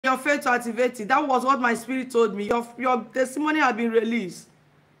your faith to activate it. That was what my spirit told me. Your testimony has been released.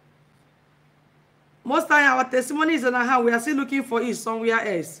 Most time our testimony is in our hand. We are still looking for it somewhere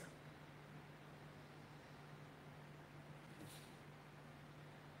else.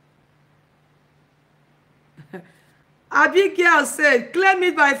 Abigail said, claim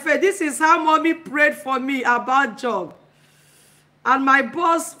it by faith. This is how mommy prayed for me about job. And my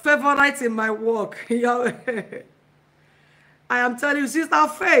boss favorite in my work. I am telling you, sister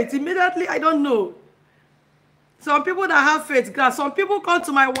Faith, immediately, I don't know. Some people that have faith, some people come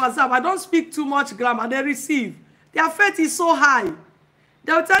to my WhatsApp. I don't speak too much grammar. They receive. Their faith is so high.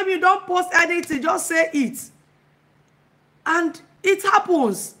 They'll tell me, don't post anything, just say it. And it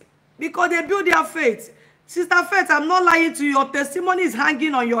happens because they build their faith. Sister Faith, I'm not lying to you. Your testimony is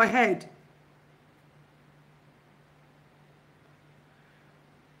hanging on your head.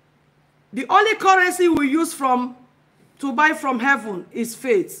 The only currency we use to buy from heaven is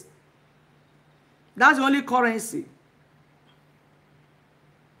faith. That's the only currency.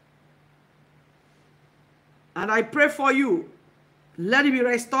 And I pray for you. Let it be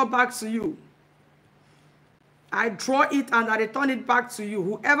restored back to you. I draw it and I return it back to you.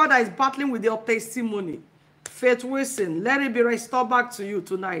 Whoever that is battling with your testimony, Faith Wilson, let it be restored back to you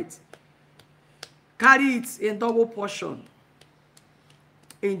tonight. Carry it in double portion.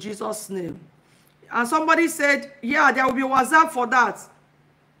 In Jesus' name. And somebody said, yeah, there will be WhatsApp for that.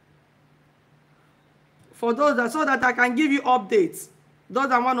 For those that, so that I can give you updates. Those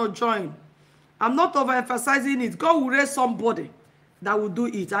that want to join. I'm not overemphasizing it. God will raise somebody that will do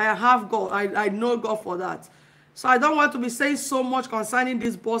it. I have God. I know God for that. So I don't want to be saying so much concerning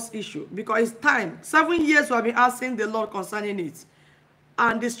this boss issue. Because it's time. 7 years we have been asking the Lord concerning it.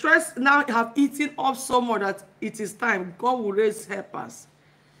 And the stress now have eaten up so much that it is time. God will raise helpers.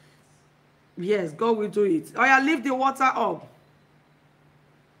 Yes, God will do it. Oh yeah, lift the water up.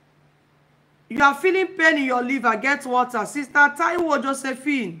 You are feeling pain in your liver, get water. Sister Taiwo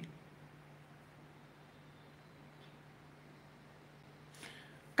Josephine.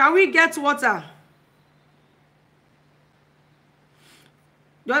 Can we get water?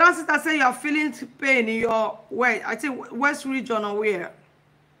 The other sister say you are feeling pain in your, where? I think West region or where?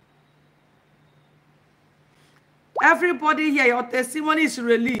 Everybody here, your testimony is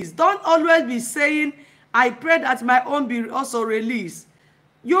released. Don't always be saying, I pray that my own be also released.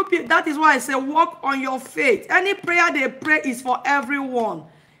 That is why I say, walk on your faith. Any prayer they pray is for everyone.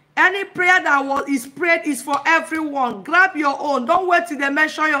 Any prayer that is prayed is for everyone. Grab your own. Don't wait till they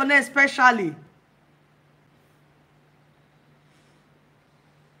mention your name specially.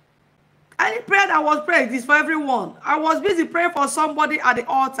 Any prayer that was prayed is for everyone. I was busy praying for somebody at the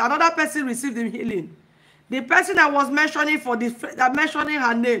altar. Another person received the healing. The person that was mentioning mentioning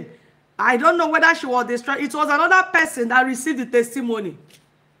her name, I don't know whether she was destroyed. It was another person that received the testimony.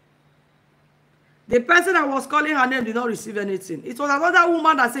 The person that was calling her name did not receive anything. It was another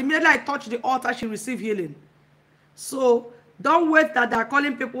woman that said, immediately I touched the altar, she received healing. So don't wait that they're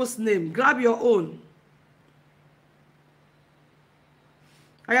calling people's name. Grab your own.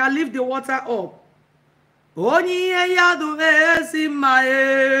 I lift the water up. Overtaking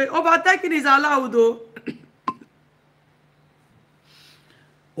is allowed though.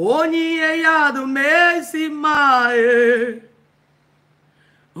 Onye yadu mesi mae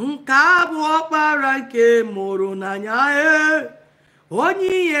Nkabu okpara nke mụrụ n'anya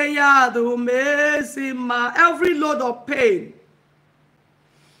Onye yadu mesi ma. Every load of pain,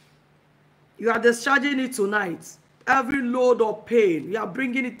 you are discharging it tonight. Every load of pain, you are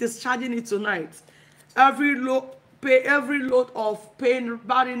bringing it, discharging it tonight. Every load of pain,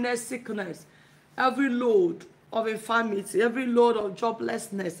 barrenness, sickness, every load of infirmity, every load of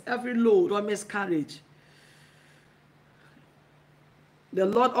joblessness, every load of miscarriage. The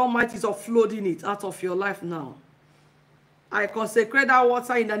Lord Almighty is offloading it out of your life now. I consecrate that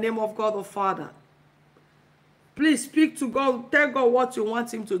water in the name of God the Father. Please speak to God. Tell God what you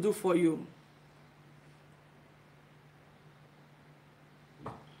want Him to do for you.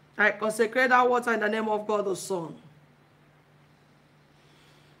 I consecrate that water in the name of God the Son.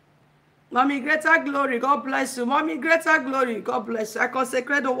 Mommy, greater glory, God bless you. Mommy, greater glory, God bless you. I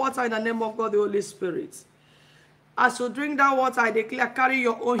consecrate the water in the name of God the Holy Spirit. As you drink that water, I declare, carry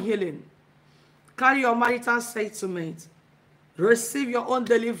your own healing. Carry your marital settlement. Receive your own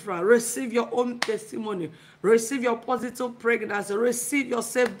deliverance. Receive your own testimony. Receive your positive pregnancy. Receive your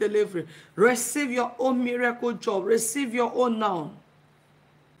safe delivery. Receive your own miracle job. Receive your own now.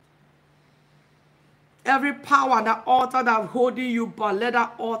 Every power on that altar that holding you back, let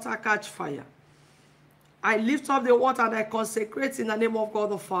that altar catch fire. I lift up the water and I consecrate in the name of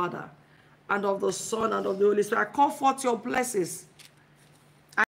God the Father and of the Son and of the Holy Spirit. I call forth your blessings